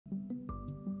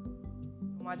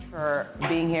Much for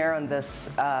being here on this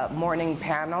morning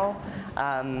panel.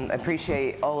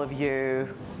 Appreciate all of you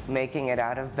making it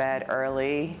out of bed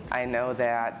early. I know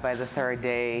that by the third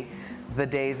day, the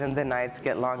days and the nights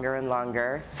get longer and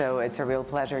longer, so it's a real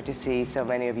pleasure to see so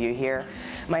many of you here.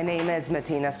 My name is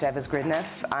Martina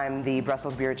Steves-Gridneff. I'm the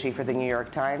Brussels Bureau Chief for the New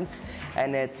York Times,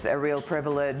 and it's a real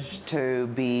privilege to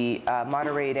be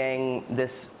moderating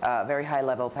this very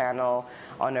high-level panel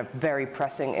on a very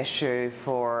pressing issue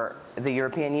for the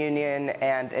European Union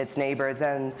and its neighbors,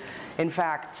 and in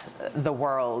fact, the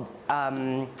world.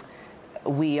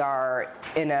 We are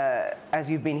in a, as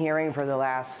you've been hearing for the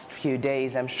last few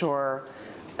days, I'm sure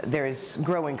there's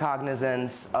growing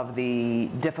cognizance of the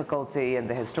difficulty and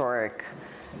the historic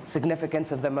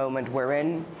significance of the moment we're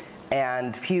in,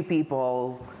 and few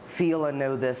people feel and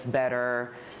know this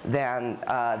better than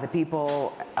the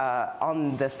people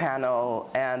on this panel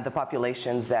and the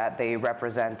populations that they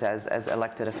represent as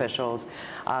elected officials.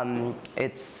 So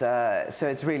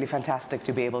it's really fantastic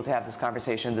to be able to have this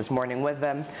conversation this morning with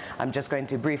them. I'm just going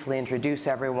to briefly introduce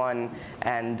everyone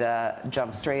and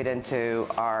jump straight into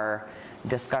our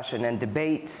discussion and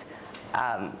debate.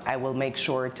 I will make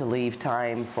sure to leave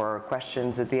time for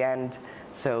questions at the end.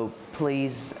 So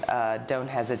please don't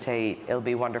hesitate. It'll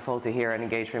be wonderful to hear and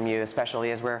engage from you,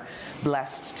 especially as we're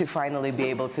blessed to finally be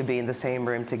able to be in the same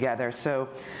room together. So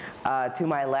to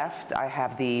my left, I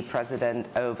have the President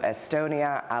of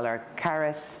Estonia, Alar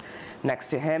Karis. Next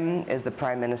to him is the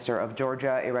Prime Minister of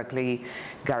Georgia, Irakli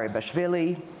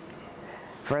Garibashvili.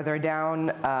 Further down,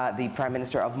 the Prime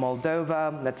Minister of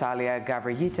Moldova, Natalia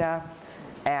Gavrilita.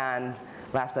 And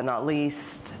last but not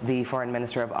least, the Foreign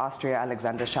Minister of Austria,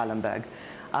 Alexander Schallenberg.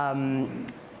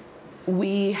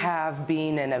 We have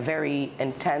been in a very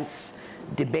intense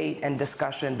debate and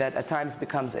discussion that at times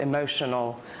becomes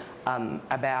emotional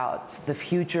about the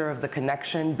future of the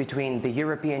connection between the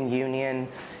European Union,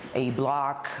 a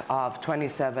bloc of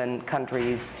 27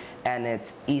 countries, and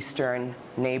its eastern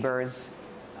neighbors.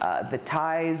 The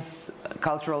ties,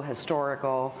 cultural,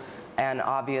 historical, and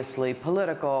obviously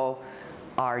political,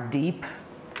 are deep,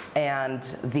 and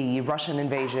the Russian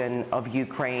invasion of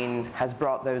Ukraine has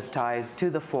brought those ties to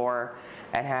the fore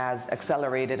and has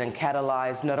accelerated and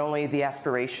catalyzed not only the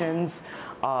aspirations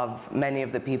of many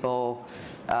of the people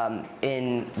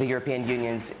in the European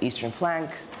Union's eastern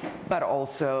flank, but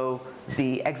also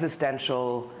the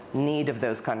existential need of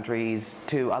those countries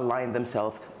to align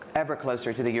themselves ever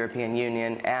closer to the European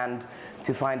Union and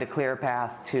to find a clear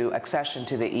path to accession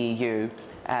to the EU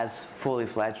as fully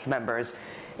fledged members.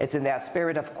 It's in that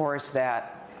spirit, of course,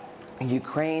 that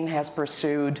Ukraine has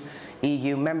pursued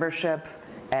EU membership,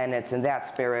 and it's in that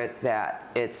spirit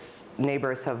that its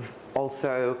neighbors have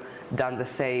also done the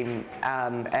same.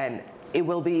 And it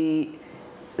will be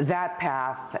that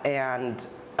path and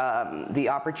the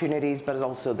opportunities, but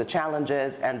also the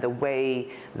challenges and the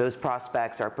way those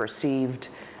prospects are perceived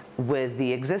with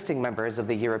the existing members of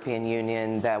the European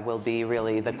Union that will be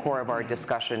really the core of our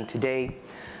discussion today.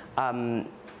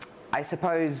 I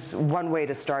suppose one way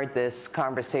to start this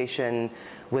conversation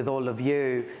with all of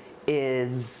you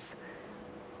is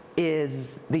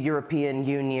the European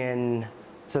Union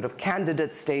sort of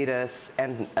candidate status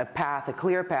and a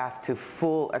clear path to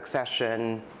full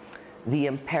accession, the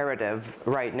imperative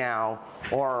right now,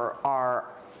 or are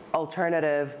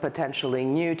alternative, potentially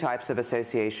new types of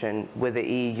association with the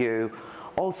EU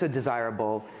also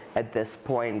desirable at this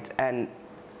point? And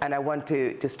I want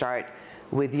to start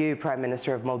with you, Prime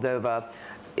Minister of Moldova.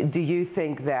 Do you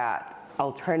think that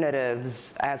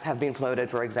alternatives, as have been floated,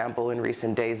 for example, in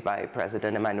recent days by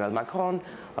President Emmanuel Macron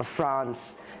of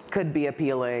France, could be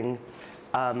appealing,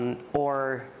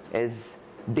 or is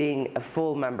being a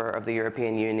full member of the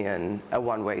European Union a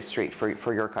one-way street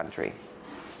for your country?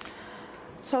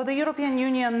 So the European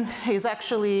Union is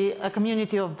actually a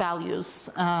community of values,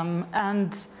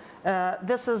 and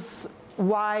this is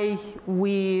why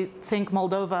we think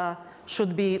Moldova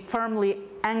should be firmly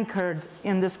anchored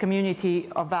in this community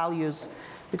of values,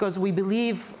 because we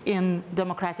believe in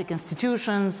democratic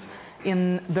institutions,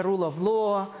 in the rule of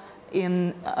law,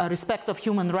 in respect of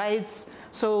human rights.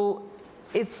 So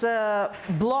it's a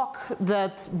bloc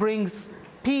that brings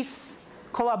peace,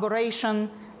 collaboration,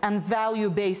 and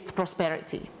value-based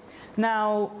prosperity.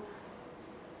 Now,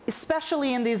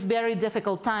 especially in these very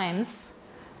difficult times,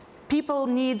 people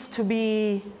need to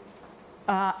be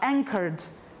anchored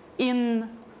in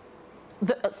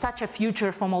such a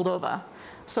future for Moldova.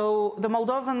 So the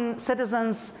Moldovan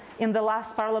citizens in the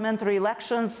last parliamentary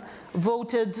elections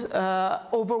voted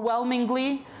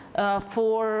overwhelmingly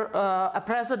for a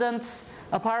president,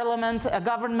 a parliament, a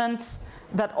government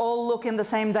that all look in the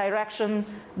same direction,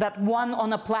 that one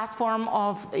on a platform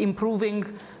of improving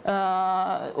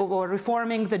or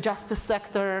reforming the justice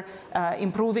sector,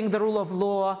 improving the rule of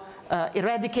law,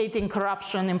 eradicating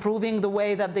corruption, improving the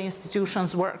way that the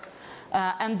institutions work.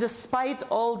 And despite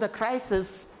all the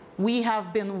crisis, we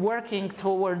have been working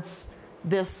towards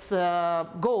this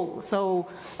goal. So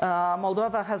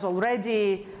Moldova has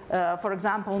already, for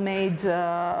example, made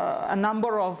a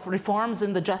number of reforms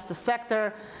in the justice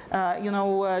sector.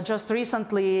 Just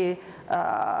recently,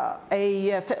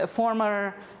 a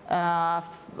former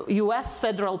US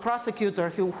federal prosecutor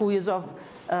who is of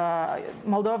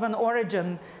Moldovan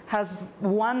origin has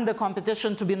won the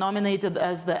competition to be nominated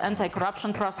as the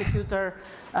anti-corruption prosecutor.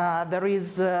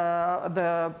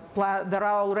 There are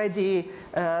already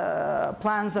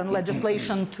plans and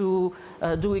legislation to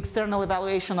do external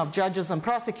evaluation of judges and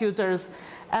prosecutors.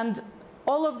 And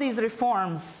all of these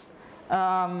reforms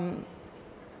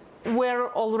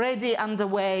were already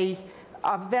underway,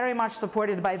 are very much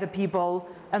supported by the people,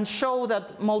 and show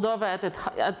that Moldova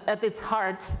at its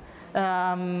heart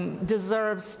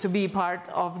deserves to be part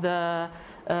of the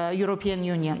European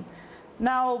Union.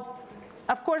 Now,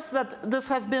 of course, that this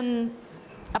has been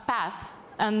a path,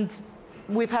 and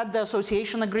we've had the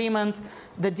association agreement,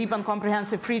 the deep and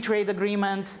comprehensive free trade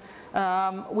agreement.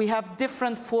 We have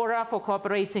different fora for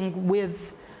cooperating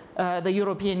with the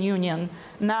European Union.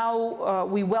 Now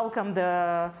we welcome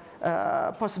the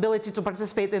possibility to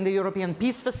participate in the European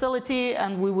Peace Facility,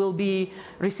 and we will be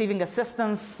receiving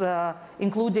assistance,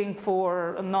 including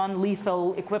for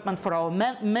non-lethal equipment for our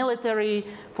military,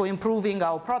 for improving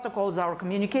our protocols, our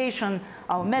communication,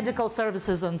 our medical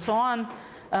services, and so on.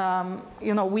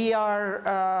 We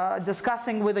are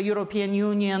discussing with the European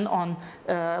Union on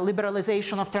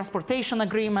liberalization of transportation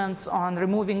agreements, on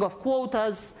removing of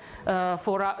quotas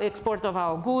for our export of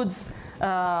our goods.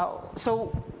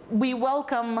 So we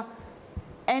welcome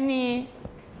any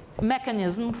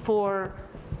mechanism for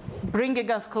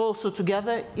bringing us closer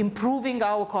together, improving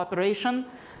our cooperation,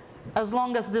 as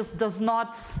long as this does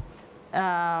not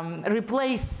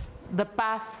replace the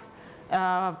path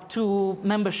to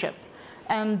membership.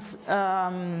 And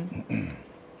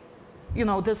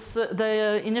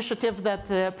the initiative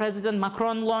that President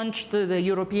Macron launched, the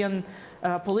European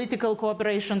Political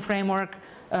Cooperation Framework,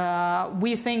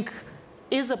 we think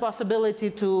is a possibility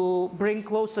to bring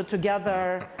closer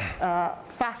together,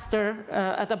 faster,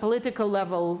 at a political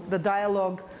level, the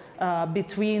dialogue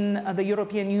between the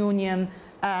European Union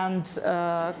and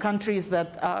countries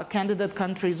that are candidate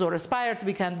countries or aspire to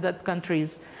be candidate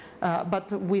countries.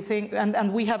 But we think,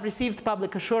 and we have received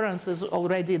public assurances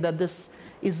already that this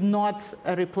is not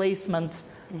a replacement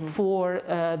for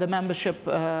the membership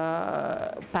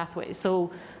pathway.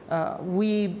 So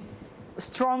we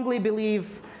strongly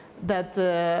believe that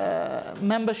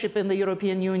membership in the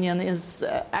European Union is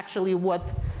actually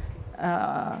what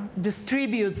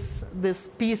distributes this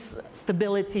peace,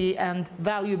 stability, and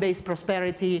value-based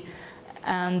prosperity.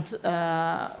 And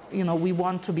we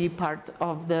want to be part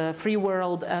of the free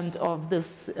world and of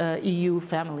this EU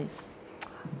families.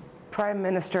 Prime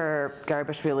Minister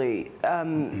Garibashvili,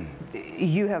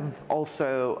 you have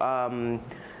also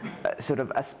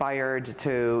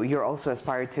you're also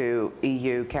aspired to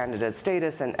EU candidate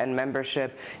status and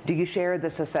membership. Do you share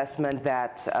this assessment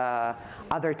that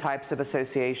other types of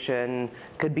association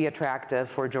could be attractive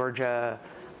for Georgia,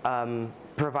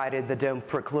 provided they don't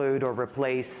preclude or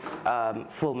replace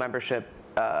full membership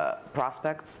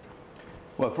prospects?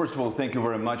 Well, first of all, thank you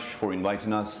very much for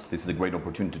inviting us. This is a great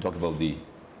opportunity to talk about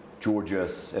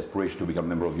Georgia's aspiration to become a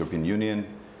member of the European Union.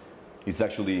 It's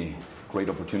actually a great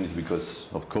opportunity because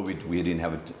of COVID. We didn't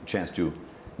have a chance to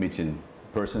meet in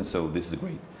person, so this is a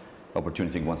great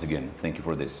opportunity once again. Thank you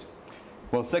for this.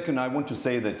 Well, second, I want to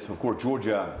say that, of course,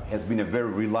 Georgia has been a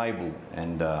very reliable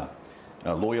and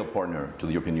loyal partner to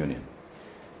the European Union.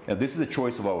 This is a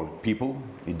choice of our people.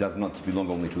 It does not belong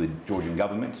only to the Georgian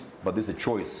government, but this is a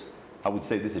choice. I would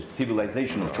say this is a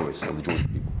civilizational choice of the Georgian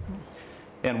people.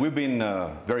 And we've been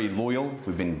very loyal.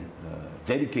 We've been a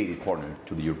dedicated partner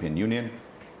to the European Union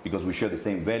because we share the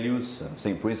same values,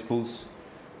 same principles.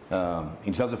 In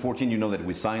 2014, you know that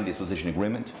we signed the association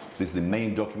agreement. This is the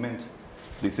main document.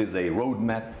 This is a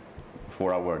roadmap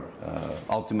for our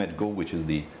ultimate goal, which is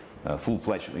the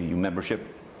full-fledged EU membership.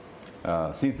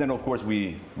 Since then, of course,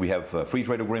 we have a free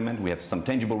trade agreement. We have some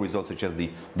tangible results, such as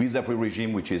the visa-free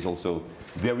regime, which is also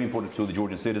very important to the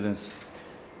Georgian citizens.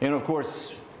 And of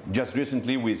course, just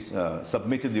recently, we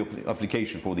submitted the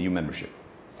application for the EU membership.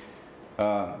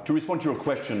 To respond to your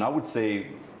question, I would say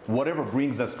whatever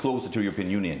brings us closer to the European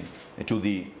Union, to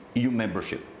the EU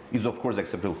membership, is of course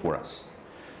acceptable for us.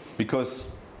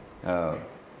 Because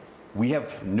we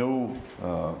have no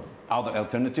other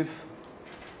alternative.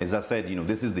 As I said,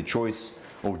 this is the choice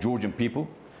of Georgian people,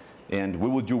 and we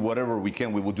will do whatever we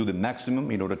can. We will do the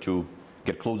maximum in order to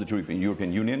get closer to the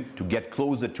European Union, to get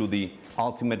closer to the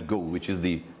ultimate goal, which is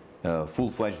the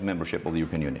full-fledged membership of the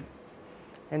European Union.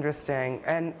 Interesting.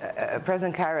 And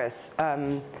President Karas,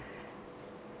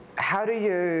 how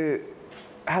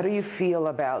do you feel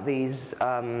about these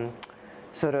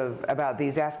about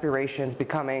these aspirations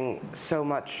becoming so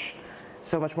much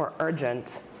more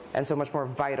urgent and so much more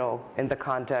vital in the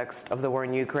context of the war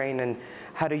in Ukraine? And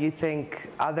how do you think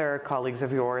other colleagues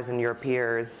of yours and your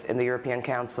peers in the European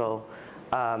Council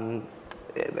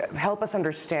help us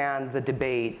understand the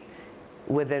debate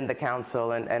within the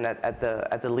Council and at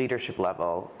the leadership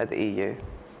level at the EU?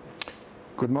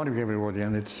 Good morning, everybody,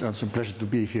 and it's a pleasure to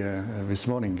be here this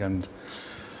morning and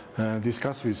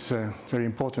discuss this very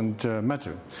important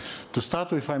matter. To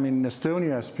start with,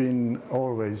 Estonia has been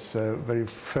always a very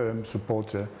firm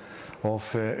supporter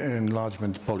of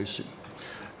enlargement policy.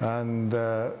 And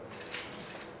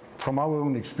from our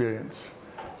own experience,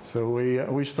 so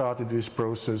we started this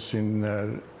process in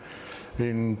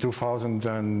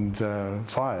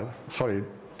 2005,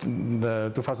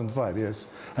 2005, yes.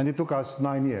 And it took us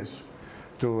 9 years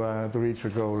to reach the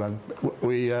goal, and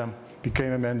we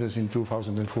became members in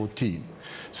 2014.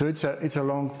 So it's a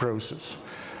long process,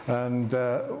 and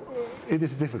it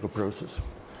is a difficult process.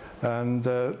 And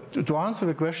to answer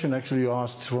the question actually you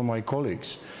asked from my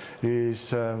colleagues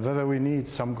is whether we need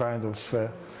some kind of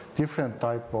different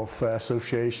type of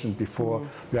association before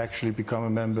we actually become a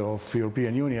member of the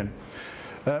European Union.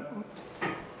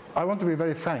 I want to be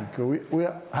very frank. We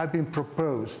have been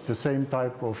proposed the same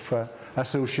type of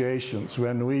associations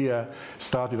when we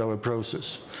started our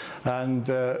process. And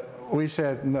we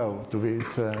said no to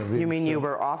this. You mean you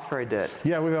were offered it?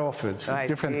 Yeah, we were offered,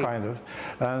 different kind of.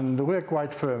 And we're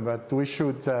quite firm that we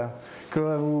should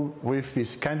go with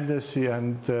this candidacy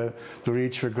and to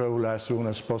reach the goal as soon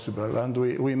as possible. And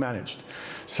we managed.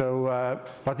 So,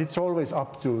 but it's always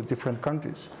up to different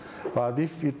countries. But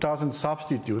if it doesn't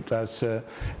substitute, as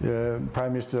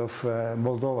Prime Minister of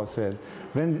Moldova said,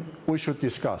 then we should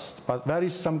discuss. But there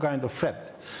is some kind of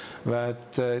threat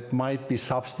that it might be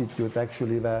substitute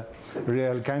actually the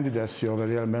real candidacy or the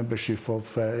real membership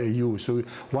of EU. So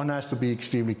one has to be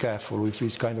extremely careful with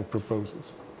these kind of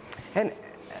proposals. And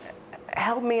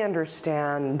help me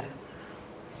understand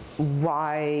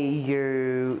why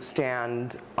you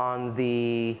stand on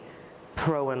the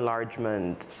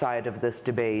pro-enlargement side of this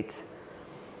debate.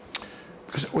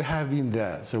 Because we have been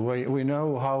there, so we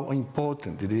know how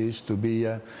important it is to be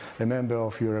a member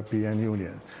of the European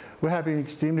Union. We have been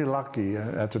extremely lucky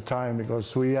at the time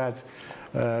because we had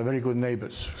very good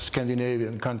neighbors,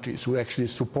 Scandinavian countries, who actually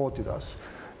supported us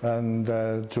and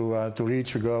to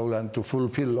reach the goal and to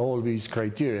fulfill all these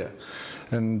criteria.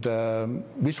 And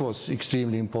this was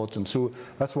extremely important. So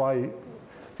that's why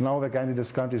now the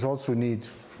candidate countries also need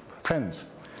friends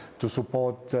to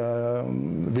support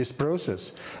this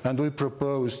process. And we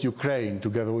proposed Ukraine,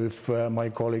 together with my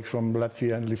colleagues from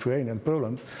Latvia and Lithuania and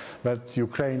Poland, that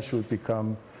Ukraine should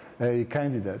become a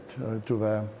candidate to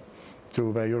the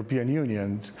European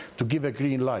Union, to give a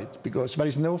green light, because there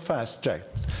is no fast track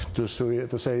to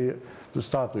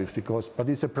start with, but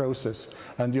it's a process.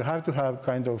 And you have to have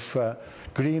kind of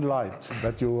green light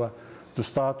that you to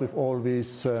start with all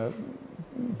these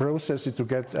processes to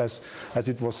get, as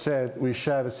it was said, we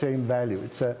share the same value.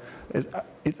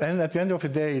 And at the end of the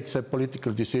day, it's a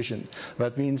political decision.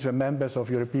 That means the members of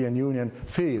the European Union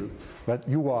feel that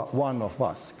you are one of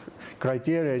us.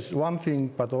 Criteria is one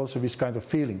thing, but also this kind of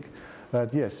feeling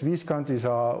that, yes, these countries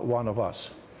are one of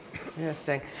us.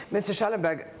 Interesting. Mr.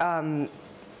 Schallenberg,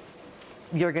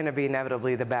 you're going to be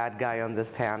inevitably the bad guy on this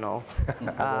panel.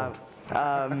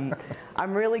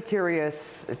 I'm really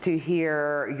curious to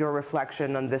hear your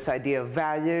reflection on this idea of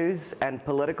values and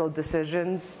political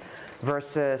decisions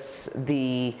versus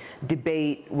the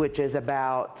debate which is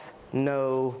about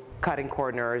no cutting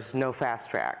corners, no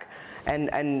fast track.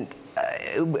 And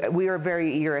we are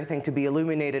very eager, I think, to be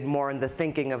illuminated more in the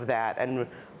thinking of that and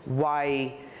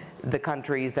why the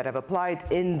countries that have applied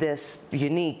in this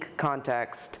unique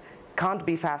context can't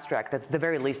be fast-tracked, at the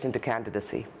very least into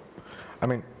candidacy.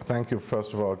 Thank you,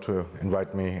 first of all, to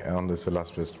invite me on this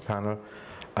illustrious panel.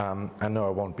 I know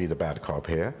I won't be the bad cop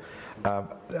here.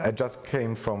 I just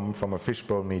came from a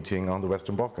fishbowl meeting on the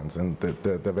Western Balkans, and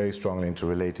they're very strongly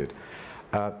interrelated.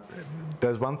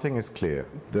 There's one thing is clear.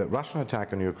 The Russian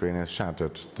attack on Ukraine has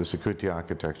shattered the security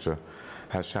architecture,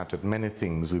 has shattered many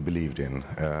things we believed in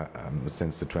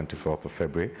since the 24th of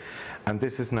February. And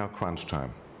this is now crunch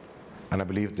time. And I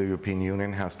believe the European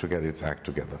Union has to get its act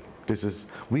together.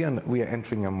 We are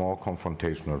entering a more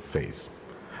confrontational phase,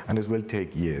 and this will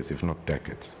take years, if not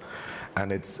decades.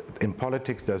 And in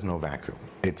politics, there's no vacuum.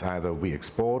 It's either we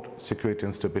export security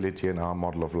and stability in our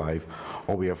model of life,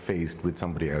 or we are faced with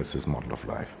somebody else's model of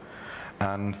life.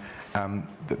 And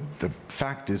the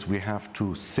fact is, we have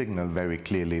to signal very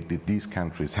clearly that these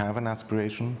countries have an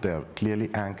aspiration. They're clearly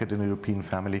anchored in the European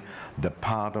family. They're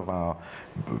part of our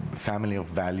family of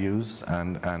values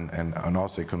and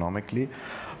also economically.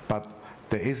 But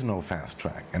there is no fast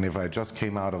track. And if I just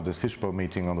came out of this fishbowl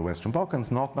meeting on the Western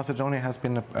Balkans, North Macedonia has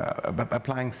been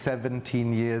applying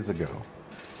 17 years ago.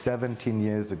 17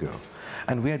 years ago.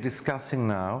 And we are discussing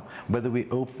now whether we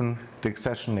open the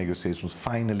accession negotiations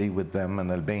finally with them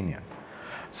and Albania.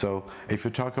 So if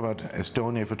you talk about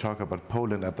Estonia, if you talk about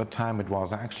Poland, at that time it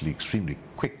was actually extremely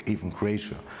quick, even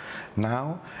Croatia.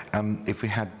 Now, if we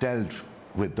had dealt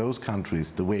with those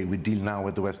countries the way we deal now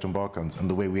with the Western Balkans and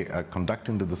the way we are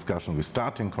conducting the discussion, we're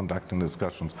starting conducting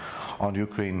discussions on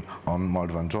Ukraine, on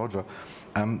Moldova and Georgia,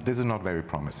 this is not very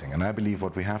promising. And I believe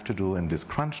what we have to do in this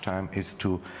crunch time is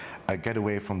to get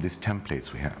away from these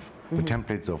templates we have. The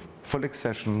templates of full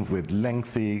accession with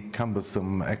lengthy,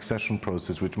 cumbersome accession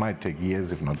process, which might take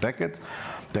years, if not decades.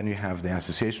 Then you have the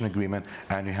association agreement,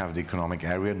 and you have the economic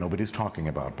area nobody's talking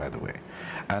about, by the way.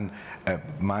 And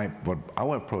what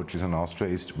our approach is in Austria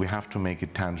is we have to make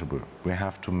it tangible. We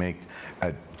have to make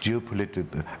a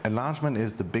geopolitical... Enlargement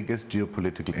is the biggest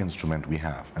geopolitical instrument we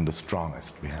have, and the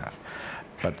strongest we have.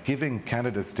 But giving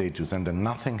candidate status and then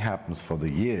nothing happens for the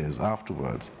years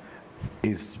afterwards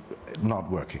is not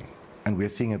working. And we're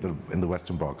seeing it in the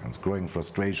Western Balkans, growing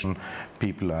frustration,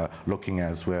 people are looking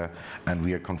elsewhere, and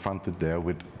we are confronted there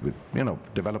with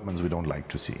developments we don't like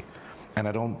to see. And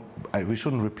we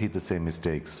shouldn't repeat the same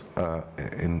mistakes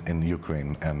in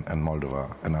Ukraine and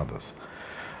Moldova and others.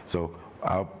 So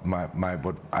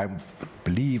what I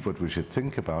believe what we should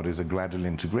think about is a gradual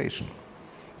integration.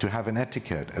 To have an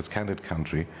etiquette as candidate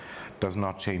country does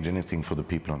not change anything for the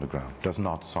people on the ground, does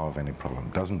not solve any problem,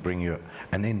 doesn't bring you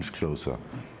an inch closer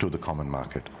to the common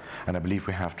market. And I believe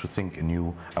we have to think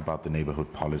anew about the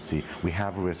neighbourhood policy. We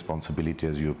have a responsibility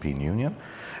as European Union.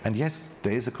 And yes,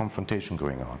 there is a confrontation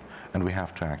going on, and we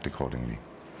have to act accordingly.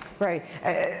 Right.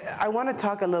 I want to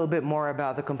talk a little bit more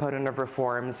about the component of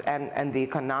reforms and the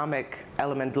economic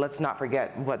element. Let's not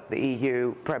forget what the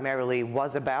EU primarily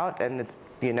was about, and it's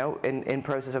in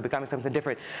process of becoming something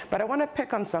different. But I want to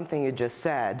pick on something you just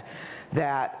said,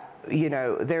 that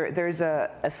there's a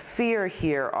fear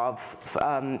here of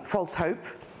false hope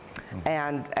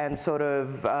and sort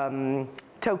of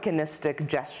tokenistic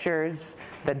gestures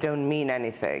that don't mean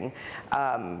anything.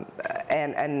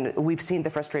 And we've seen the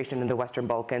frustration in the Western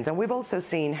Balkans, and we've also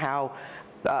seen how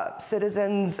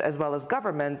citizens as well as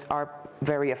governments are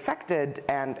very affected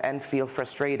and feel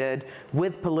frustrated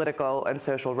with political and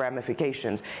social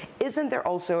ramifications. Isn't there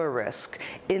also a risk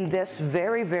in this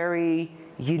very, very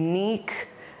unique,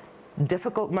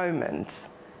 difficult moment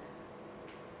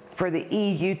for the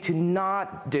EU to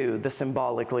not do the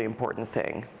symbolically important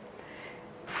thing?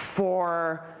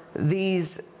 For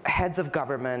these heads of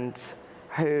government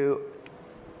who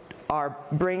are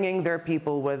bringing their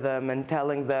people with them and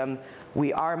telling them,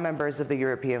 we are members of the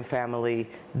European family,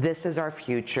 this is our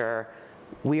future,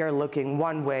 we are looking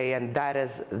one way and that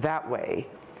is that way.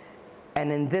 And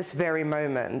in this very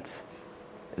moment,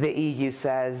 the EU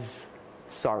says,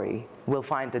 sorry, we'll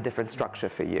find a different structure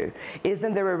for you.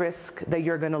 Isn't there a risk that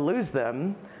you're going to lose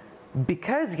them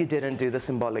because you didn't do the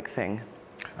symbolic thing?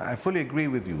 I fully agree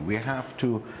with you. We have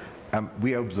to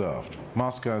we observed.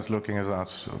 Moscow is looking at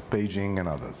us, Beijing and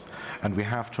others. And we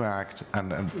have to act,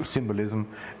 and symbolism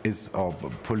is, or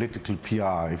political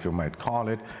PR, if you might call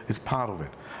it, is part of it.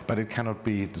 But it cannot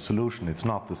be the solution. It's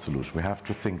not the solution. We have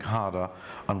to think harder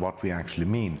on what we actually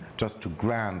mean. Just to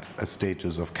grant a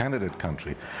status of candidate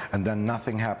country, and then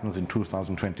nothing happens in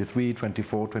 2023,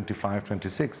 24, 25,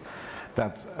 26.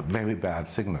 That's a very bad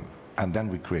signal. And then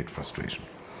we create frustration.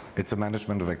 It's a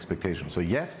management of expectations. So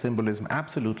yes, symbolism,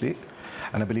 absolutely.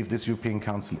 And I believe this European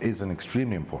Council is an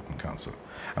extremely important council.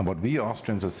 And what we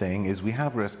Austrians are saying is we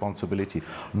have a responsibility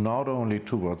not only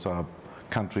towards our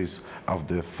countries of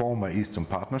the former Eastern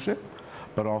Partnership,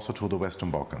 but also to the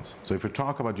Western Balkans. So if we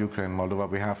talk about Ukraine,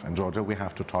 Moldova, and Georgia, we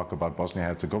have to talk about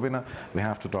Bosnia-Herzegovina, we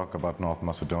have to talk about North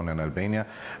Macedonia and Albania,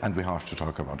 and we have to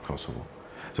talk about Kosovo.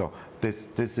 So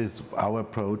this is our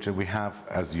approach, and we have,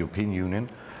 as the European Union,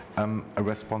 a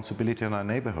responsibility in our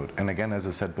neighborhood. And again, as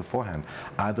I said beforehand,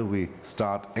 either we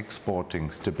start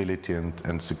exporting stability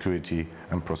and security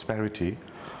and prosperity,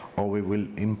 or we will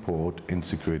import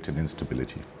insecurity and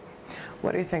instability.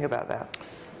 What do you think about that?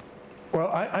 Well,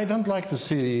 I don't like to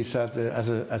see this as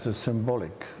a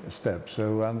symbolic step.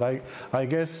 So, and I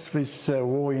guess this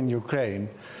war in Ukraine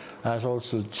has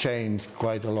also changed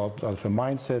quite a lot of the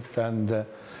mindset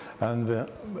and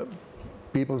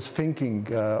people's thinking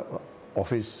of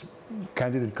these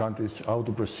candidate countries, how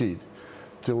to proceed,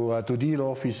 to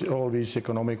deal with all these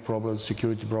economic problems,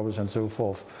 security problems, and so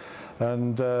forth.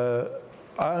 And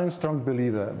I'm a strong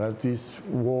believer that this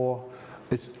war,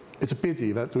 it's a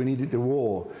pity that we needed the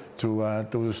war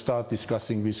to start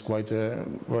discussing these quite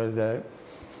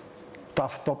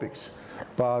tough topics.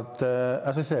 But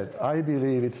as I said, I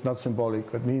believe it's not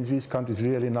symbolic. That means these countries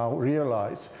really now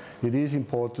realize it is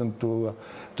important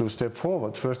to step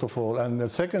forward, first of all. And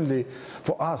secondly,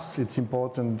 for us, it's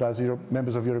important as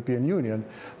members of the European Union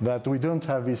that we don't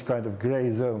have these kind of gray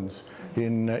zones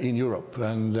in Europe.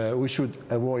 And we should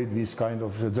avoid these kind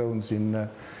of zones in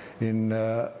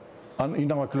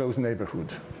our close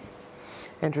neighborhood.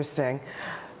 Interesting.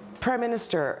 Prime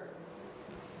Minister,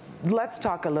 let's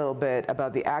talk a little bit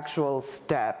about the actual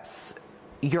steps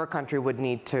your country would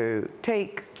need to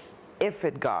take if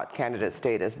it got candidate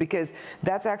status, because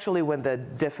that's actually when the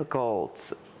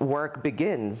difficult work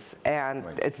begins, and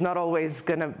right. It's not always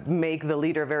going to make the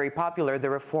leader very popular. The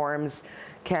reforms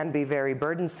can be very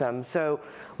burdensome. So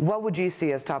what would you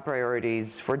see as top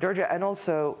priorities for Georgia, and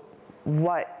also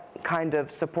what kind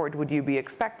of support would you be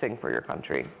expecting for your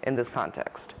country in this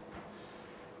context?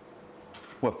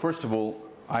 Well, first of all,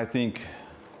 I think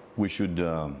we should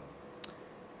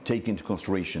take into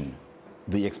consideration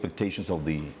the expectations of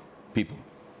the people.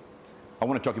 I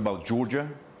want to talk about Georgia,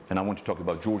 and I want to talk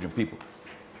about Georgian people.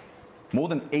 More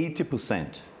than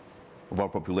 80% of our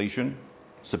population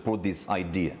support this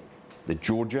idea that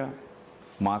Georgia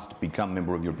must become a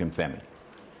member of the European family.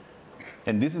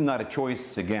 And this is not a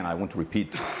choice, again, I want to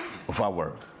repeat, of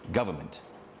our government.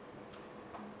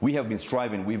 We have been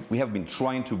striving, we have been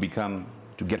trying to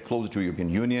get closer to the European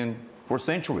Union for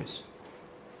centuries.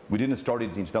 We didn't start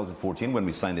it in 2014 when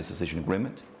we signed the association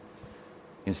agreement.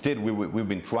 Instead, we've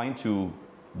been trying to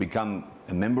become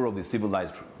a member of the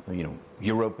civilized,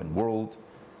 Europe and world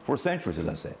for centuries, as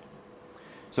I said.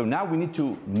 So now we need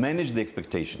to manage the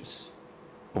expectations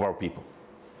of our people.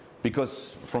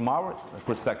 Because from our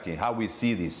perspective, how we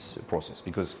see this process,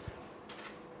 because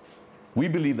we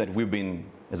believe that we've been,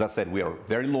 as I said, we are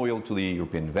very loyal to the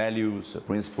European values,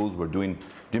 principles, we're doing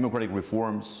democratic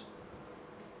reforms.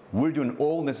 We're doing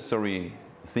all necessary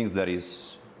things that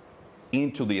is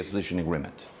into the association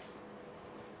agreement.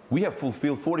 We have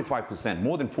fulfilled 45%,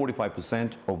 more than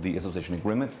 45% of the association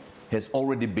agreement has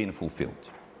already been fulfilled.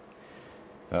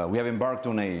 We have embarked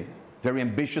on a very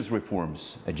ambitious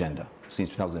reforms agenda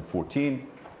since 2014.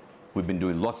 We've been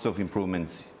doing lots of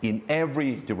improvements in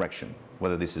every direction,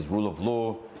 whether this is rule of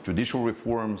law, judicial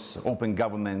reforms, open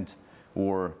government,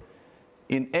 or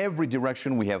in every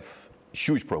direction we have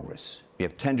huge progress. We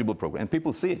have tangible progress, and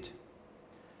people see it.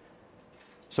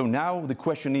 So now the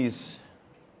question is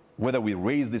whether we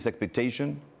raise this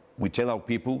expectation, we tell our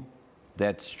people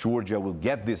that Georgia will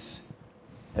get this,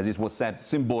 as it was said,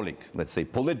 symbolic, let's say,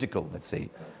 political, let's say,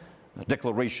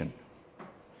 declaration,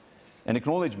 an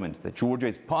acknowledgement that Georgia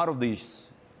is part of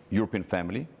this European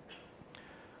family,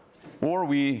 or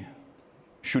we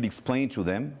should explain to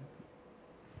them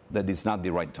that it's not the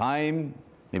right time,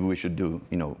 maybe we should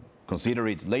consider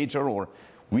it later, or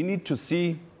we need to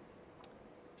see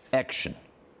action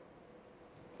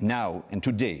now and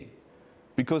today.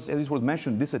 Because as it was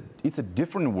mentioned, it's a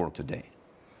different world today.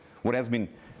 What has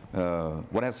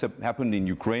happened in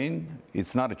Ukraine,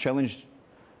 it's not a challenge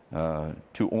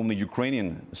to only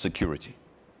Ukrainian security.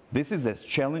 This is a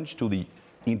challenge to the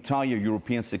entire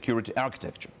European security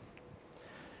architecture.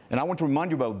 And I want to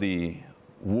remind you about the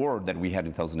war that we had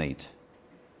in 2008.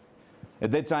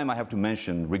 At that time, I have to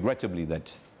mention, regrettably,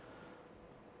 that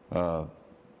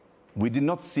we did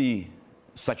not see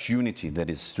such unity that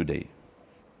is today.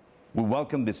 We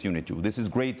welcome this unity. This is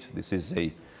great. This is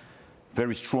a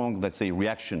very strong, let's say,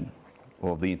 reaction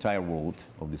of the entire world,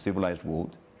 of the civilized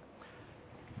world.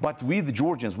 But we, the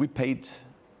Georgians, we paid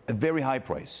a very high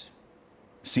price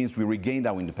since we regained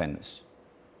our independence.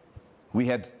 We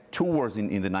had two wars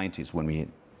in the 90s when we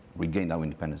regained our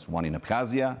independence, one in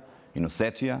Abkhazia, in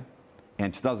Ossetia,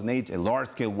 and 2008, a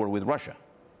large-scale war with Russia.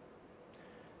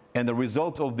 And the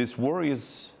result of this war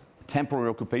is temporary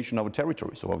occupation of our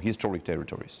territories, of our historic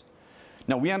territories.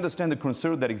 Now, we understand the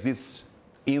concern that exists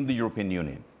in the European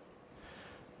Union,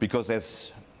 because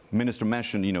as Minister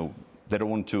mentioned, they don't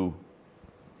want to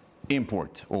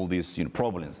import all these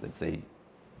problems, let's say,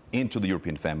 into the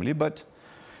European family. But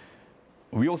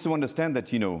we also understand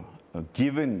that,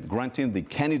 granting the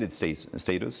candidate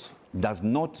status does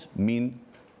not mean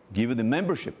given the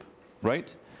membership,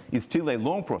 right? It's still a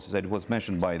long process, as it was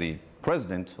mentioned by the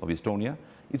president of Estonia.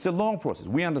 It's a long process.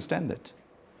 We understand that.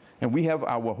 And we have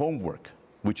our homework,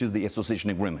 which is the association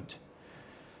agreement.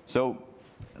 So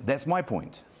that's my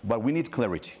point. But we need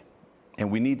clarity.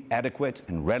 And we need adequate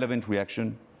and relevant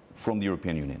reaction from the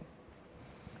European Union.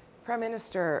 Prime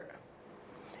Minister,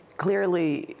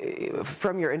 clearly,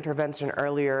 from your intervention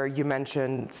earlier, you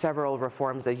mentioned several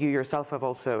reforms that you yourself have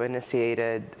also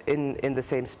initiated in the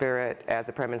same spirit as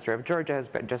the Prime Minister of Georgia has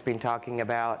just been talking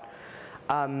about.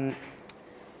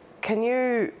 Can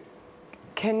you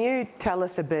tell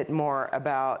us a bit more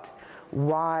about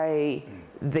why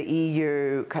the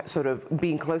EU, sort of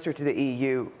being closer to the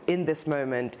EU in this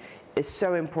moment, is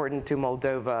so important to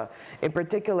Moldova? In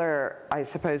particular, I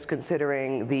suppose,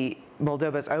 considering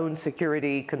Moldova's own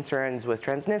security concerns with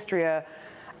Transnistria,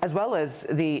 as well as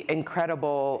the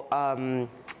incredible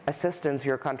assistance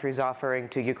your country is offering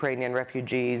to Ukrainian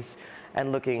refugees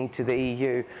and looking to the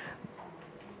EU.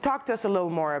 Talk to us a little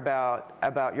more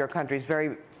about your country's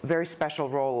very, very special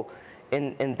role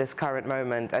in this current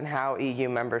moment and how EU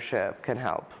membership can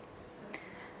help.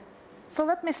 So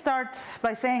let me start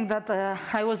by saying that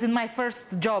I was in my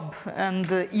first job and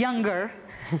younger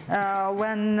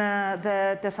when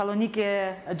the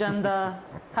Thessaloniki agenda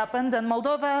happened, and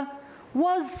Moldova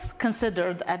was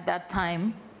considered at that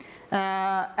time,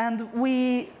 and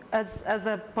we as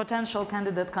a potential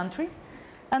candidate country,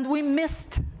 and we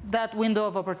missed that window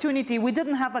of opportunity. We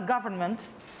didn't have a government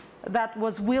that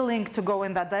was willing to go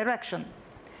in that direction.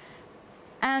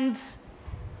 And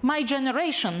my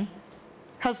generation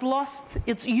has lost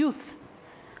its youth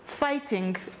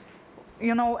fighting,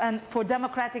 and for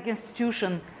democratic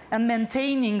institution and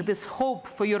maintaining this hope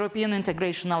for European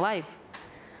integration alive.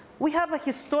 We have a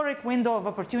historic window of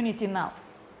opportunity now.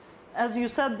 As you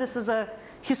said, this is a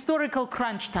historical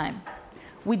crunch time.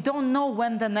 We don't know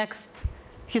when the next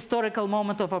historical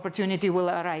moment of opportunity will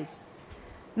arise.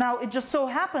 Now, it just so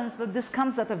happens that this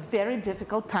comes at a very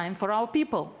difficult time for our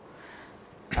people.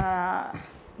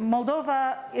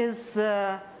 Moldova is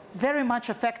very much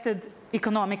affected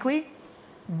economically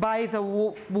by the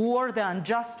war, the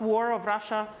unjust war of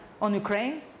Russia on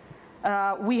Ukraine.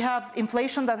 We have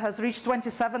inflation that has reached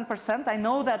 27%. I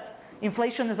know that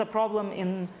inflation is a problem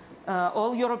in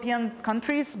all European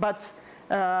countries, but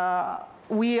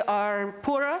we are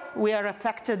poorer, we are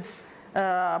affected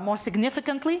more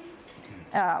significantly.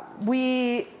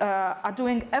 We are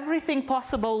doing everything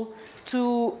possible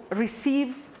to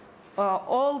receive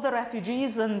all the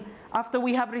refugees, and after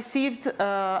we have received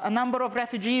a number of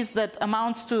refugees that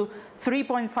amounts to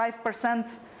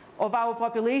 3.5% of our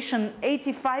population,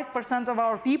 85% of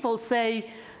our people say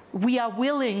we are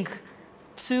willing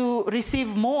to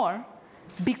receive more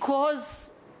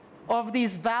because of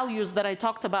these values that I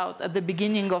talked about at the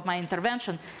beginning of my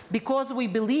intervention, because we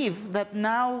believe that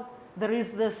now there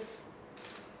is this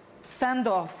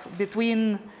standoff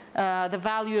between the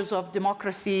values of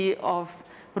democracy, of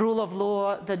rule of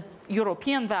law, the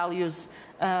European values,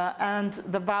 and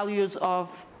the values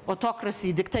of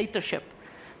autocracy, dictatorship.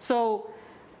 So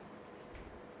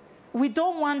we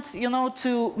don't want,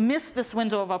 to miss this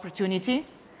window of opportunity,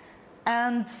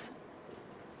 and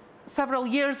several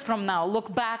years from now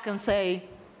look back and say,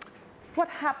 what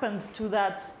happened to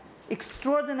that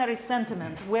extraordinary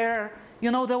sentiment where,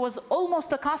 there was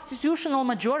almost a constitutional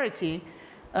majority,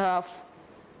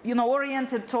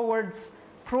 oriented towards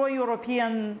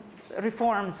pro-European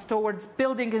reforms, towards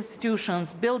building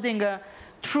institutions, building a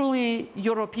truly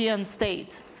European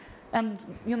state. And,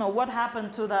 what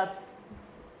happened to that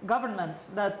government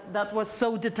that was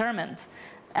so determined?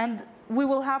 And we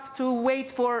will have to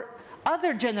wait for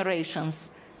other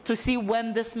generations to see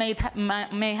when this may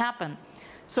happen.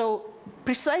 So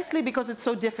precisely because it's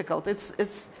so difficult,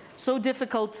 it's so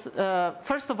difficult,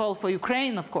 first of all, for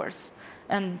Ukraine, of course,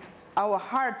 and our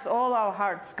hearts, all our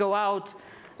hearts go out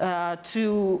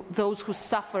to those who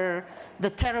suffer the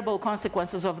terrible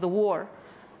consequences of the war.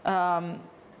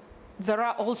 There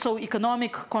are also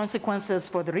economic consequences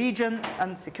for the region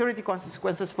and security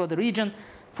consequences for the region.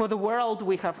 For the world,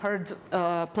 we have heard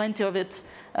plenty of it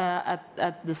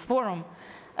at this forum.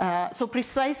 So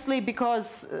precisely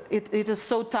because it is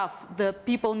so tough, the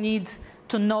people need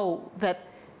to know that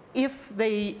if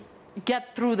they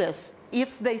get through this,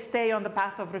 if they stay on the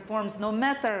path of reforms, no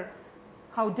matter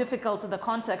how difficult the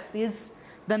context is,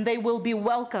 then they will be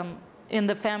welcome in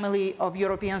the family of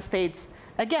European states.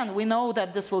 Again, we know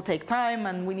that this will take time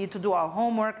and we need to do our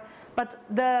homework, but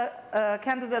the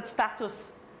candidate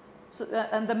status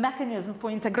and the mechanism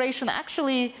for integration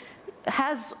actually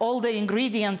has all the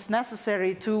ingredients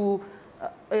necessary to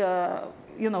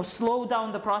slow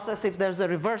down the process if there's a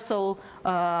reversal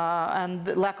and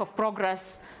lack of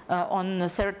progress on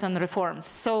certain reforms.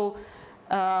 So,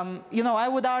 I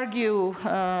would argue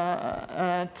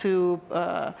to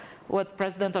what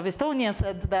President of Estonia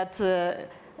said, that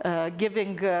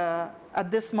giving at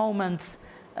this moment,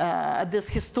 at this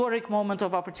historic moment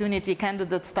of opportunity,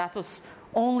 candidate status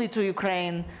only to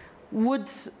Ukraine would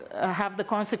have the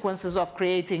consequences of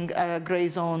creating a gray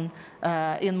zone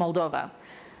in Moldova.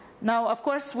 Now, of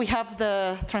course, we have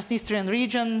the Transnistrian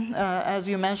region, as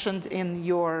you mentioned in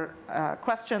your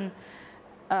question.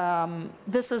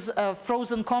 This is a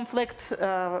frozen conflict.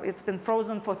 It's been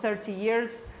frozen for 30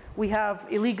 years. We have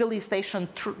illegally stationed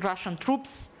Russian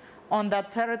troops on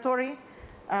that territory.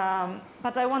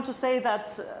 But I want to say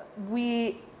that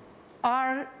we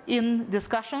are in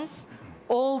discussions.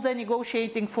 All the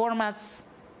negotiating formats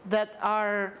that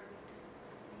are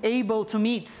able to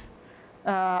meet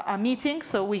are meeting.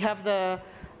 So we have the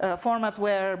format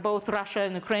where both Russia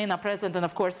and Ukraine are present, and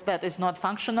of course that is not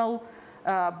functional.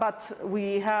 But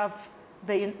we have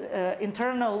the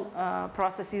internal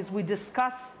processes. We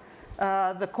discuss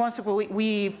the consequence.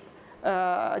 We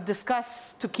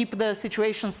discuss to keep the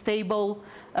situation stable,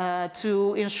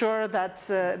 to ensure that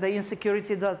the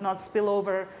insecurity does not spill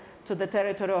over to the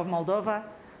territory of Moldova.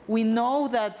 We know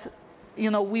that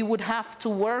we would have to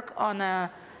work on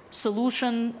a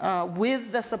solution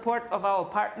with the support of our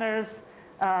partners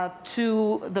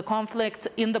to the conflict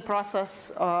in the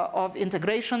process of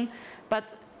integration.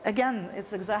 But again,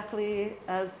 it's exactly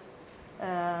as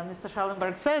Mr.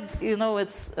 Schallenberg said,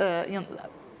 it's,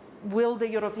 will the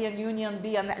European Union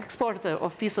be an exporter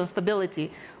of peace and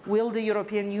stability? Will the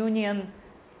European Union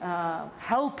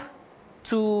help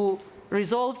to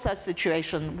resolve such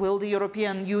situation? Will the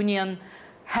European Union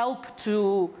help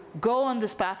to go on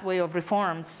this pathway of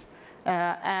reforms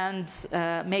and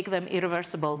make them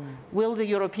irreversible? Will the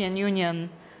European Union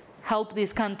help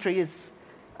these countries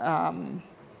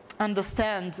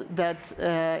understand that,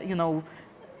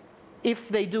 if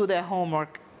they do their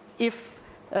homework, if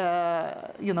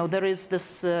there is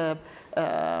this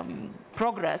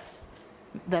progress,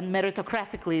 then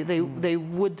meritocratically they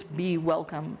would be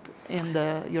welcomed in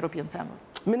the European family.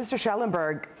 Minister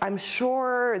Schallenberg, I'm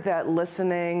sure that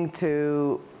listening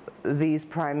to these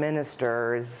prime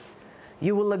ministers,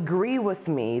 you will agree with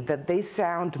me that they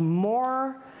sound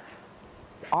more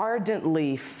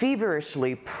ardently,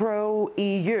 feverishly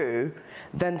pro-EU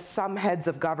than some heads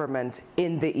of government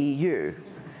in the EU.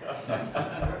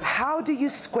 How do you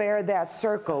square that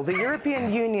circle? The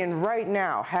European Union right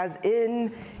now has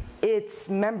in its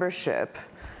membership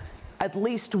at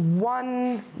least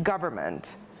one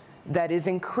government that is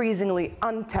increasingly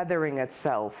untethering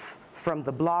itself from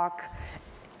the bloc,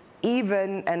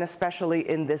 even and especially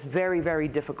in this very, very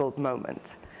difficult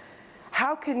moment.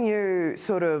 How can you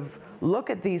sort of look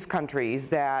at these countries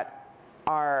that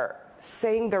are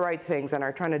saying the right things and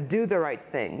are trying to do the right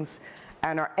things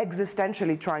and are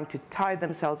existentially trying to tie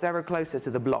themselves ever closer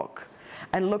to the bloc,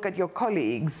 and look at your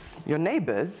colleagues, your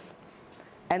neighbors,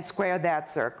 and square that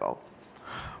circle?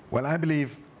 Well, I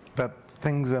believe that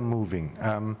things are moving.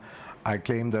 I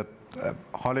claim that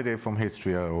holiday from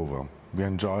history are over. We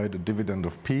enjoyed a dividend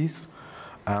of peace.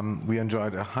 We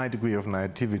enjoyed a high degree of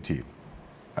naivety.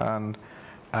 And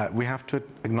we have to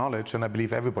acknowledge, and I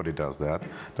believe everybody does that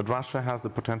Russia has the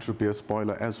potential to be a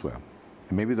spoiler elsewhere.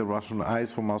 And maybe the Russian eyes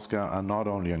for Moscow are not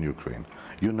only on Ukraine.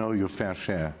 You know your fair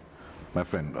share, my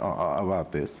friend,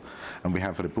 about this. And we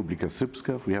have Republika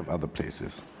Srpska, we have other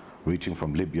places, reaching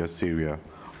from Libya, Syria,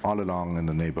 all along in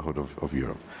the neighborhood of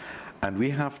Europe. And we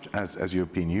have to, as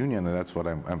European Union, and that's what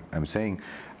I'm saying,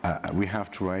 we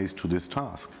have to rise to this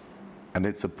task. And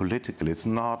it's a political, it's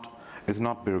not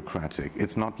bureaucratic,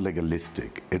 it's not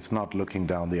legalistic, it's not looking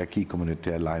down the acquis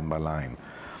communautaire line by line.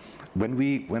 When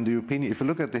the European, if you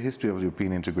look at the history of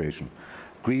European integration,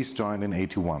 Greece joined in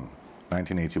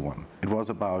 1981. It was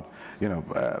about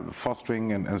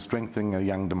fostering and strengthening a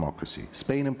young democracy.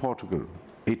 Spain and Portugal,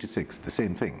 86, the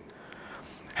same thing.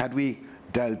 Had we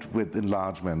dealt with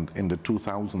enlargement in the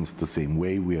 2000s the same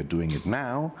way we are doing it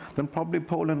now, then probably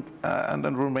Poland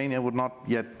and Romania would not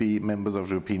yet be members of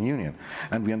the European Union.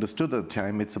 And we understood at the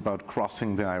time it's about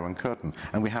crossing the Iron Curtain,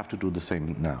 and we have to do the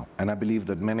same now. And I believe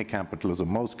that many capitals, or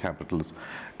most capitals,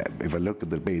 if I look at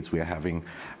the debates we are having,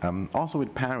 also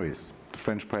with Paris, the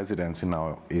French presidency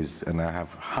now is, and I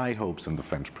have high hopes in the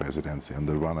French presidency and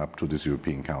the run-up to this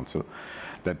European Council,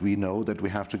 that we know that we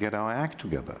have to get our act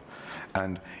together.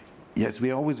 And yes,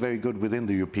 we are always very good within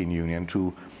the European Union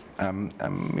to,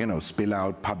 spill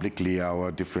out publicly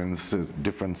our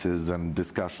differences and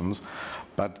discussions,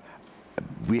 but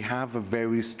we have a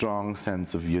very strong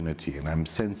sense of unity, and I'm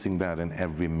sensing that in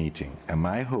every meeting. And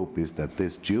my hope is that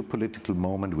this geopolitical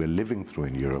moment we're living through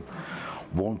in Europe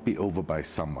won't be over by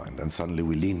summer, and suddenly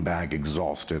we lean back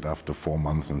exhausted after 4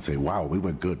 months and say, wow, we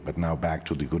were good, but now back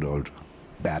to the good old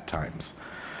bad times.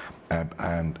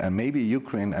 And maybe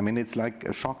Ukraine, I mean, it's like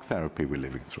a shock therapy we're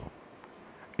living through.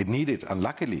 It needed,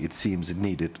 unluckily it seems it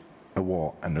needed a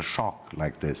war and a shock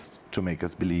like this to make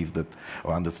us believe that,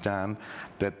 or understand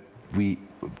that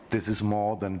this is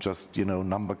more than just, you know,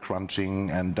 number crunching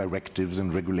and directives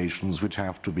and regulations which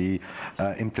have to be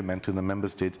implemented in the member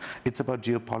states. It's about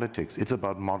geopolitics. It's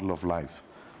about model of life.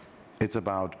 It's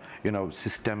about, you know,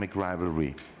 systemic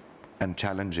rivalry and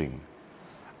challenging.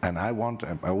 And I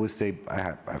always say,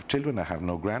 I have children, I have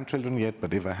no grandchildren yet,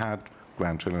 but if I had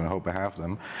grandchildren, I hope I have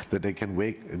them, that they can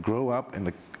grow up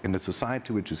in a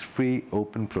society which is free,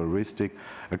 open, pluralistic,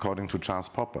 according to Charles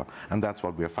Popper. And that's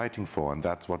what we are fighting for, and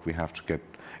that's what we have to get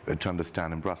to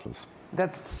understand in Brussels.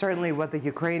 That's certainly what the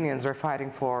Ukrainians are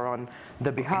fighting for on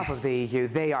the behalf of the EU.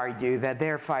 They argue that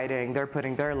they're fighting, they're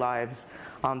putting their lives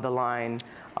on the line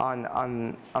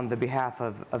on the behalf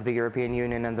of the European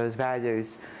Union and those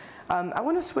values. I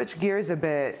want to switch gears a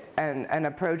bit and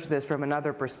approach this from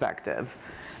another perspective.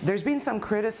 There's been some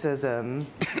criticism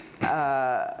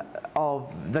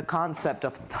of the concept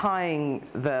of tying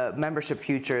the membership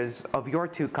futures of your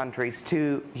two countries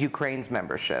to Ukraine's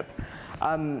membership.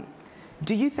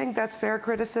 Do you think that's fair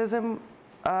criticism,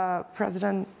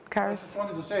 President Karas? I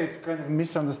wanted to say it's kind of a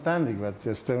misunderstanding that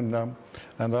Estonia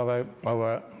and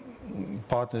our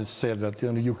partners said that,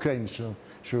 you know, Ukraine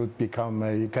should become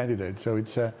a candidate. So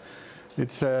it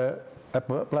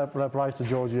applies to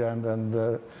Georgia and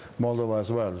Moldova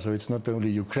as well. So it's not only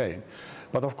Ukraine.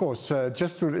 But of course,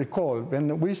 just to recall,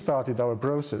 when we started our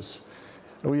process,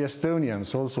 we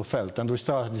Estonians also felt, and we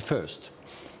started first,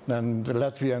 and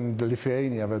Latvia and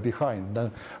Lithuania were behind.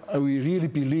 And we really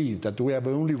believed that we are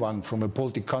the only one from a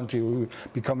Baltic country who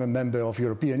become a member of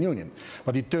European Union.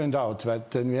 But it turned out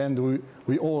that in the end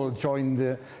we all joined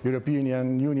the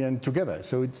European Union together.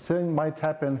 So it might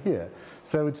happen here.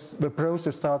 So the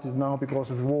process started now because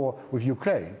of war with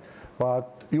Ukraine.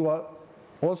 But you are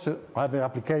also have the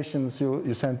applications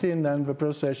you sent in, and the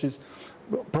process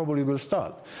probably will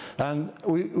start. And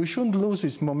we shouldn't lose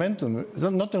this momentum,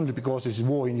 not only because it's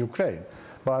war in Ukraine,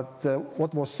 but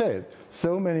what was said,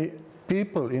 so many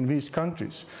people in these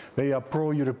countries, they are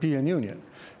pro-European Union.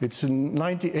 It's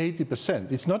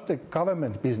 90–80%. It's not a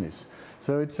government business.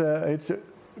 So it's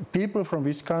people from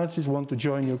these countries want to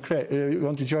join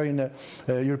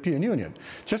European Union.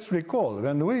 Just recall,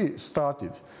 when we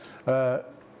started,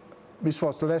 this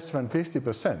was less than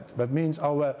 50%. That means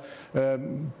our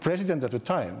president at the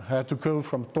time had to go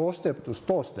from doorstep to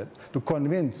doorstep to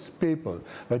convince people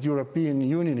that European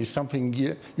Union is something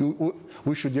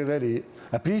we should really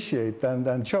appreciate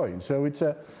and join. So it's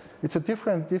a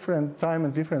different time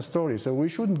and different story. So we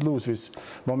shouldn't lose this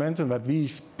momentum that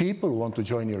these people want to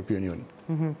join European Union.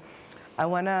 Mm-hmm. I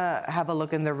want to have a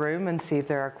look in the room and see if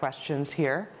there are questions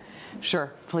here.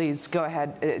 Sure, please go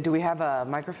ahead. Do we have a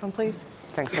microphone, please?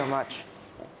 Thanks so much.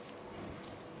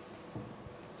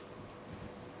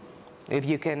 If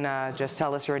you can just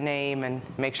tell us your name and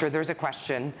make sure there's a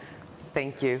question.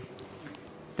 Thank you.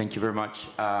 Thank you very much.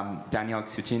 Daniel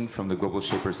Ksutin from the Global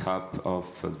Shapers Hub of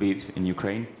Lviv in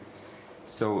Ukraine.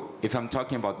 So if I'm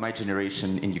talking about my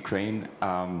generation in Ukraine,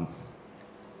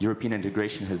 European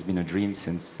integration has been a dream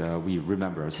since we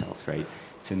remember ourselves, right?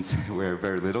 Since we're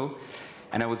very little.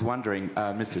 And I was wondering,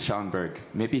 Mr. Schallenberg,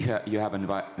 maybe you have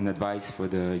an advice for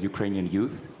the Ukrainian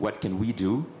youth. What can we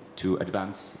do to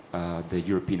advance the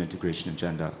European integration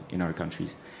agenda in our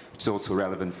countries? It's also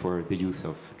relevant for the youth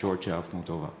of Georgia, of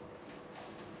Moldova.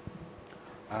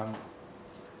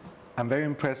 I'm very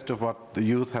impressed of what the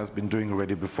youth has been doing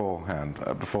already beforehand,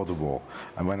 before the war.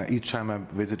 And each time I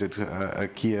visited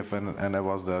Kiev, and I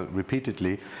was there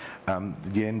repeatedly,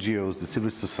 the NGOs, the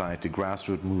civil society,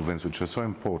 grassroots movements, which are so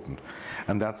important.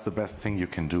 And that's the best thing you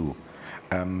can do.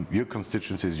 Your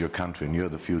constituency is your country, and you're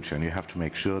the future, and you have to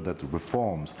make sure that the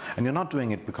reforms, and you're not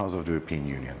doing it because of the European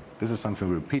Union. This is something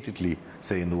we repeatedly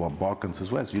say in the Balkans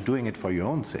as well. So you're doing it for your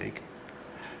own sake.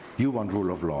 You want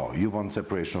rule of law, you want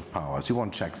separation of powers, you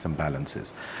want checks and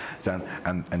balances. So,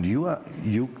 and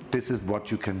this is what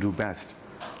you can do best,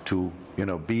 to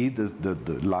be the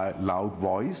loud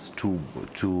voice, to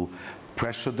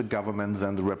pressure the governments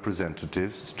and the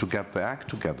representatives to get their act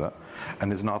together.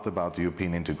 And it's not about the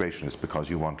European integration, it's because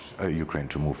you want Ukraine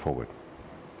to move forward.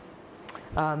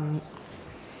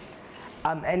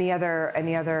 Any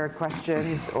other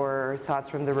questions or thoughts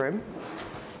from the room?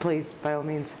 Please, by all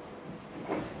means.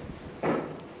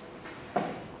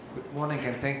 morning,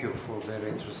 and thank you for a very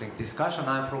interesting discussion.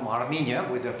 I'm from Armenia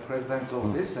with the President's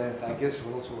office, and I guess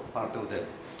we're also part of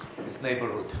this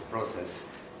neighborhood process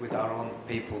with our own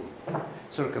painful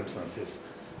circumstances.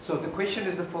 So the question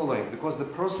is the following, because the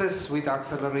process with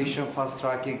acceleration, fast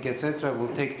tracking, etc. will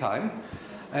take time,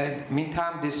 and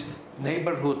meantime this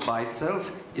neighborhood by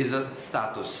itself is a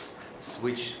status,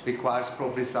 which requires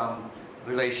probably some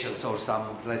relations or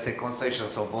some, let's say,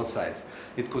 concessions on both sides.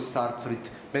 It could start with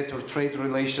better trade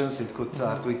relations, it could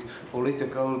start with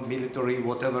political, military,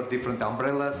 whatever, different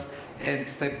umbrellas, and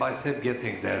step by step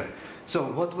getting there. So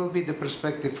what will be the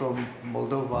perspective from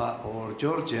Moldova or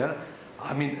Georgia?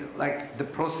 I mean, like the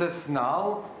process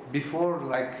now, before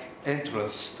like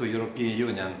entrance to European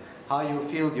Union, how you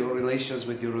feel your relations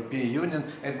with European Union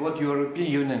and what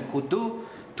European Union could do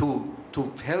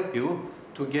to help you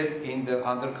to get in the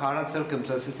under current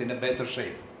circumstances in a better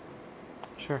shape.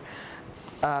 Sure.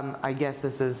 I guess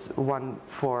this is one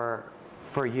for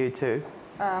you too.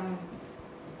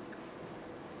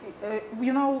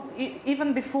 You know,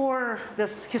 even before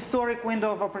this historic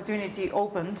window of opportunity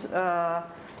opened,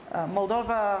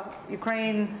 Moldova,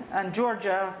 Ukraine, and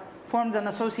Georgia formed an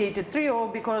associated trio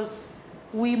because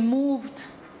we moved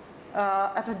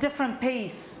at a different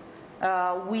pace.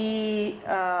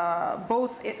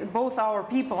 Both our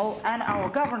people and our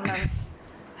governments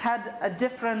had a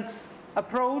different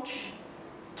approach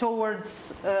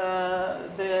towards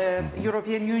the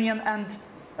European Union and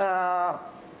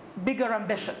bigger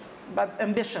ambitions.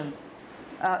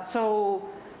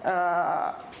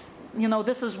 You know,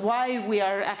 this is why we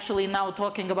are actually now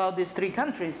talking about these three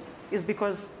countries, is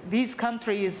because these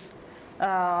countries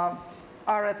are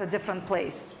at a different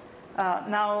place.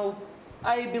 Now,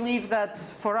 I believe that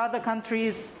for other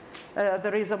countries,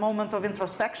 there is a moment of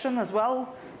introspection as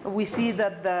well. We see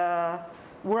that the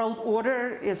world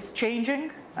order is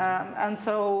changing, and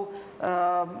so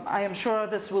I am sure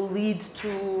this will lead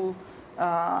to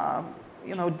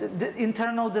you know,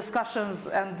 internal discussions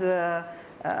and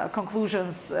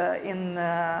conclusions in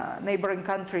neighboring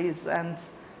countries, and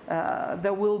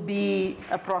there will be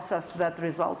a process that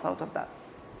results out of that.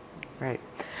 Right.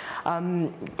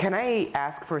 Can I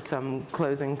ask for some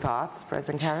closing thoughts,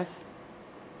 President Harris?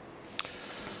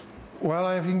 Well,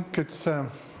 I think it's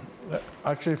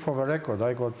actually, for the record,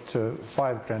 I got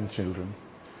 5 grandchildren.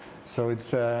 So it's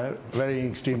very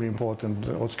extremely important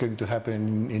what's going to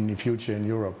happen in the future in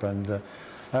Europe. And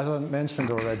as I mentioned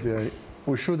already,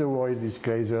 we should avoid these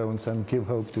grey zones and give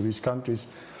hope to these countries.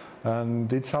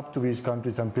 And it's up to these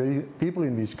countries and people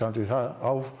in these countries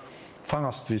how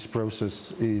fast this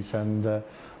process is. And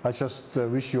I just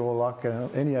wish you all luck and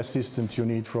any assistance you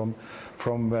need from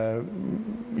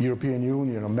European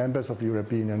Union or members of the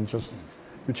European Union,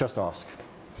 you just ask.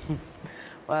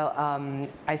 Well,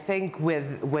 I think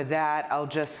with that, I'll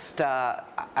just,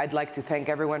 I'd like to thank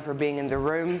everyone for being in the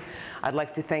room. I'd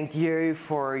like to thank you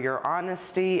for your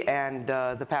honesty and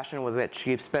the passion with which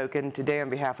you've spoken today on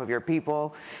behalf of your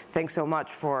people. Thanks so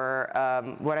much for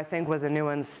what I think was a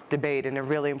nuanced debate and a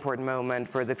really important moment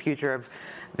for the future of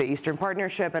the Eastern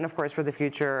Partnership and, of course, for the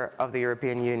future of the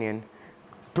European Union.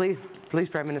 Please,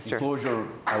 Prime Minister. In closure,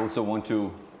 I also want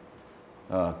to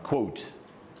quote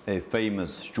a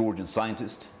famous Georgian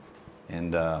scientist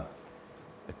and a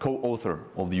co-author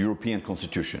of the European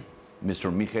Constitution,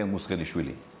 Mr. Michel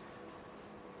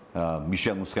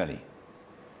Muscali.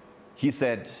 He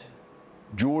said,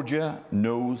 Georgia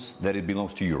knows that it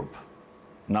belongs to Europe.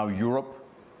 Now Europe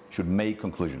should make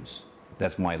conclusions.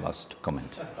 That's my last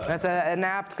comment. That's an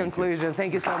apt conclusion.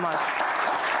 Thank you so much.